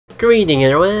Greeting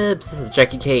interwebs, this is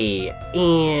Jackie K,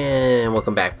 and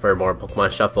welcome back for more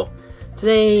Pokemon Shuffle.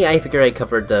 Today I figured I'd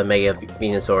cover the Mega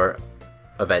Venasuar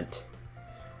event,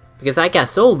 because I got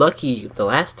so lucky the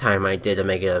last time I did a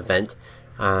Mega event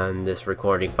on this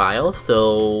recording file,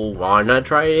 so why not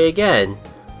try it again?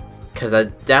 Because I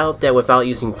doubt that without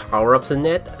using power-ups in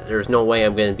that, there's no way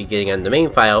I'm going to be getting on the main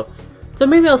file, so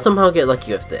maybe I'll somehow get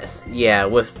lucky with this. Yeah,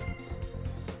 with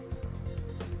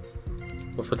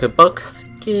a Kabuckskin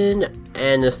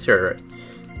and a Sir,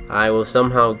 I will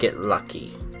somehow get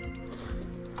lucky.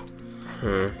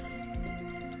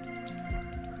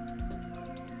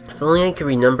 If only I could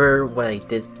remember what I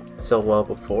did so well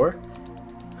before.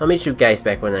 I'll meet you guys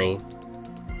back when I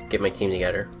get my team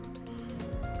together.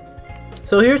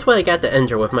 So here's what I got to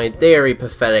enter with my very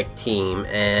pathetic team,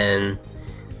 and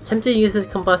tempted to use this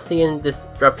Combusting and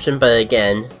Disruption, but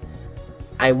again,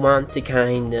 I want to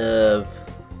kind of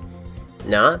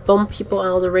not bump people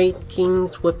out of the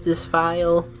rankings with this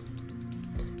file.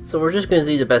 So we're just going to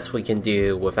do the best we can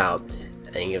do without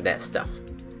any of that stuff.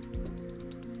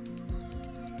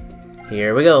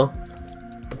 Here we go.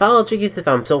 Apologies if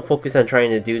I'm so focused on trying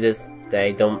to do this that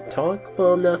I don't talk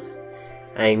well enough.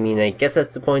 I mean, I guess that's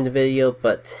the point of the video,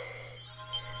 but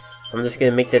I'm just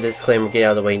going to make that disclaimer, get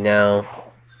out of the way now.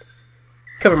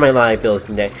 Cover my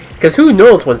liability next, because who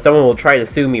knows when someone will try to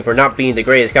sue me for not being the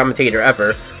greatest commentator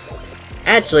ever.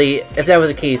 Actually, if that was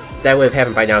the case, that would have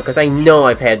happened by now, because I know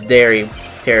I've had very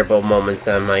terrible moments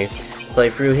on my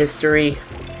playthrough history.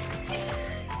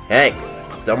 Heck,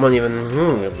 someone even...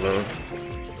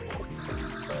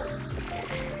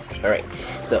 Alright,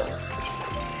 so...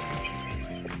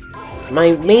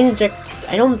 my main objective...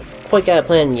 I don't quite got a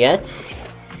plan yet.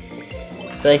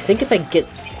 But I think if I get...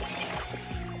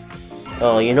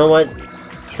 oh, you know what?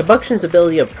 Combustion's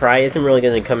ability of Pry isn't really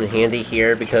going to come in handy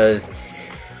here, because...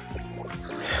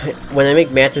 when I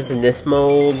make matches in this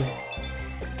mode,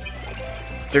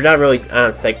 they're not really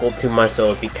on a cycle too much, so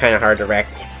it'd be kind of hard to rack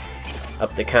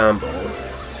up the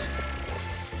combos.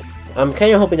 I'm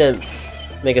kind of hoping that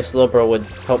Mega Slowbro would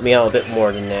help me out a bit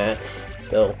more than that,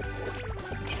 though.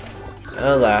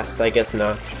 Alas, I guess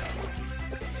not.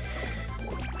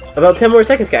 About 10 more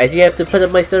seconds, guys. You have to put up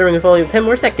my stuttering with only 10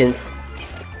 more seconds.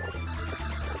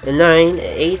 A 9,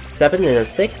 8, 7, and a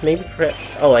 6, maybe.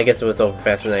 Oh, I guess it was over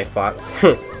faster than I thought.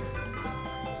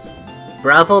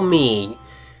 Bravo me!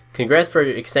 Congrats for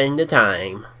extending the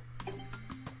time.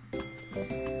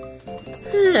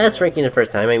 That's ranking the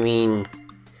first time. I mean,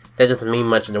 that doesn't mean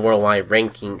much in the worldwide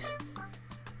rankings.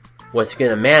 What's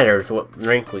gonna matter is what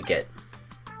rank we get.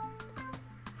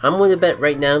 I'm gonna bet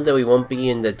right now that we won't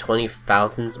be in the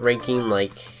 20,000s ranking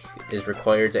like is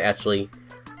required to actually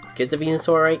get the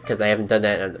Venasuar right, because I haven't done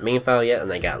that on the main file yet,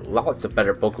 and I got lots of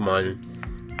better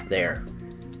Pokemon there.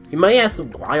 You might ask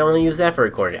why I only use that for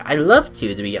recording. I'd love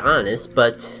to be honest,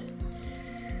 but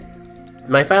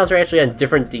my files are actually on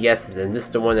different DSs, and this is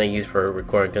the one I use for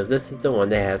recording, because this is the one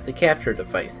that has the capture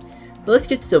device. But let's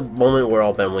get to the moment we're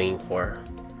all been waiting for.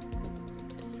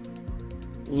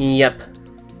 Yep,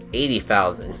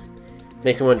 80,000.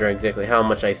 Makes me wonder exactly how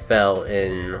much I fell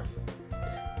in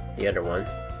the other one.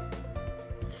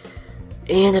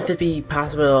 And if it'd be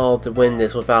possible to win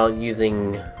this without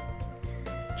using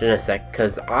Genesect,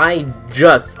 because I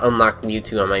just unlocked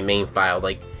Mewtwo on my main file,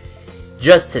 like,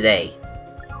 just today.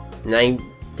 And I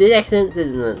did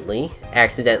accidentally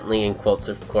in quotes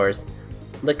of course,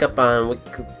 look up on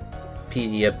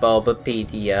Wikipedia,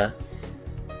 Bulbapedia,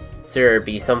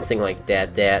 Cerebi, something like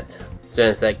that, that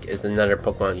Genesect is another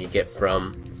Pokemon you get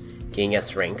from getting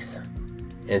S ranks.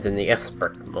 And it's in the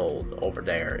expert mode over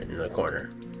there in the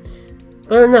corner.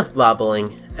 But enough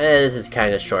bobbling, this is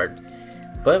kind of short,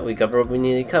 but we covered what we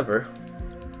needed to cover.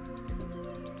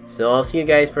 So I'll see you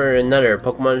guys for another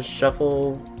Pokemon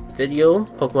Shuffle video,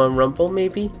 Pokemon Rumble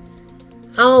maybe?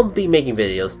 I'll be making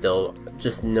videos still,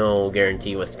 just no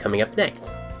guarantee what's coming up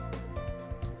next.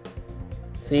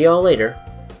 See y'all later.